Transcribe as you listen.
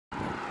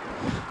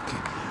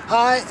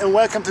Hi and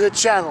welcome to the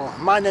channel.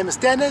 My name is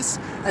Dennis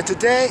and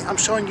today I'm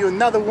showing you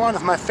another one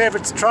of my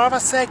favorite Strava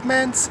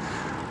segments,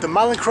 the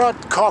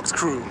Mallinckrodt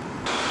Corkscrew.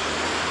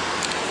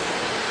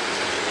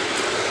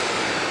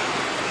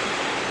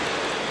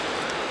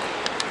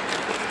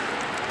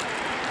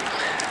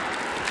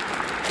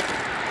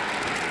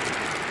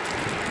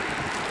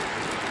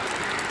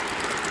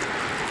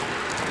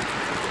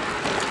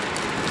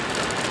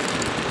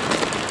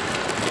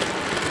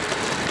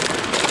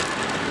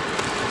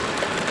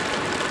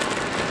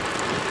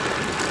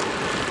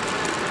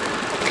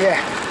 Okay,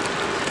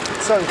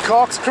 so the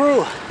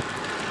corkscrew,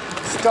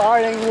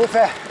 starting with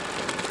a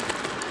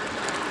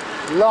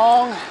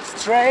long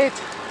straight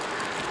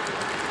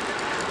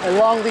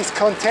along this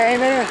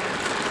container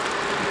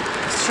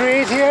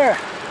street here.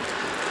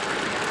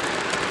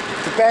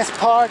 The best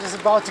part is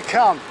about to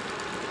come.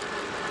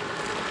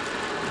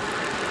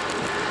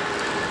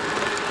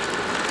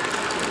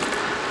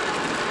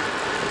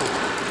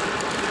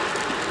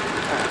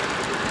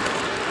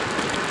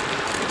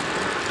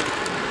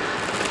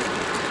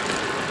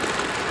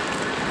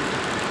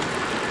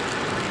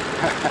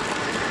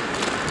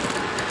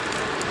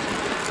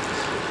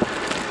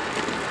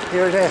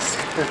 Here it is,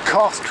 the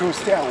corkscrew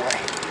stairway.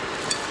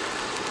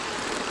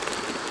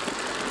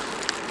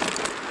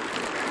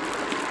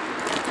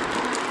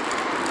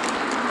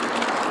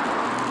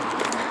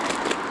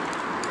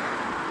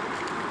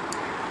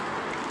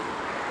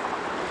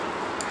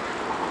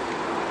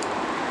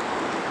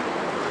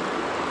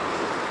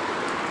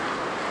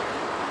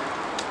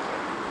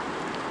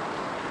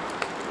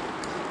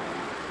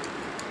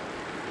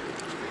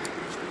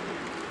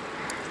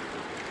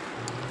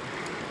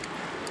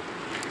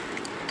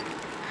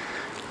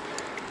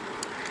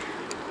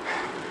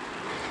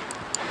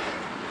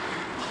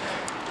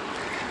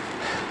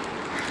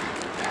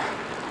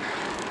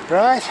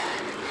 Right?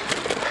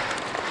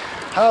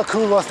 How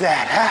cool was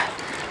that, huh?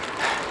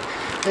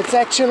 It's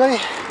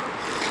actually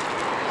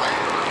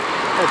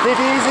a bit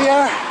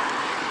easier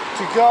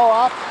to go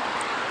up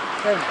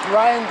than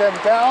riding them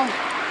down,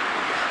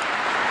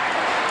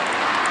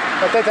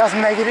 but that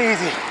doesn't make it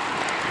easy.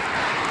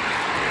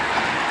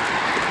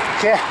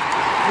 Okay,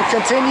 we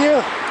continue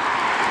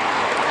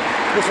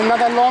with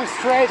another long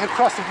straight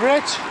across the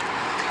bridge,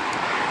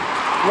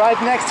 right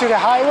next to the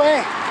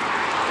highway.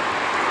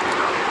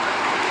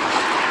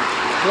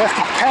 You have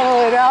to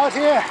pedal it out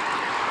here.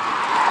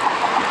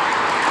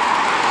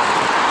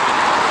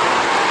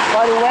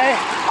 By the way,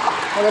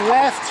 on the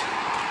left,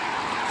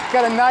 you've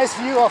got a nice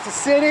view of the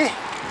city.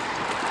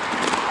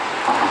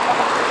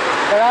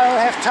 But I don't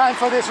have time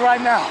for this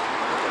right now.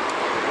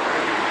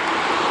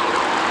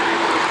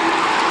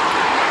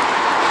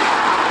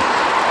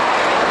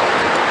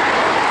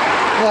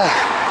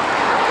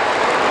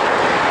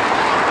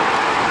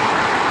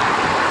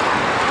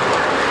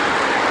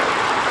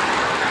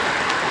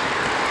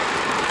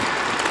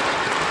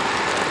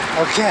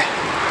 Okay,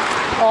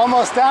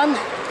 almost done. A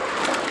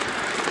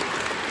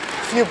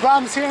few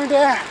bumps here and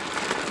there.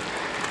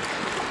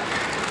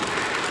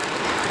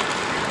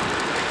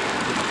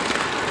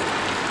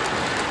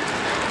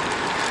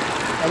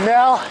 And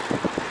now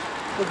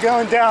we're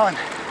going down.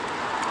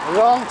 A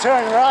long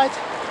turn right,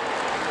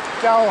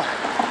 down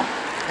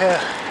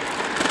here.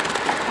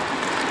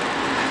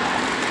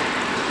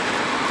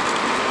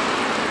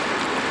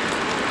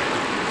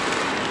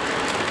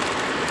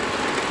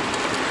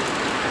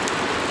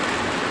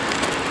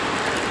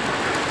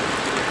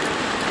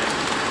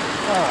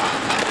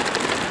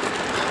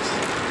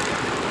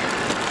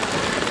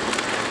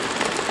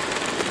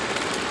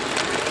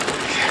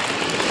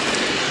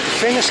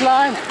 Finish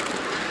line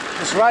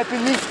is right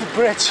beneath the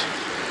bridge,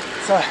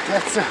 so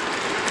that's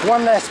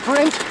one last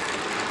sprint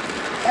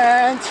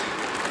and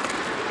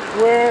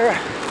we're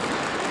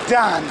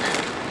done.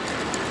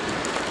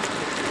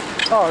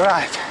 All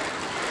right.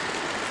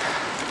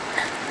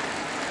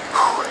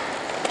 Whew.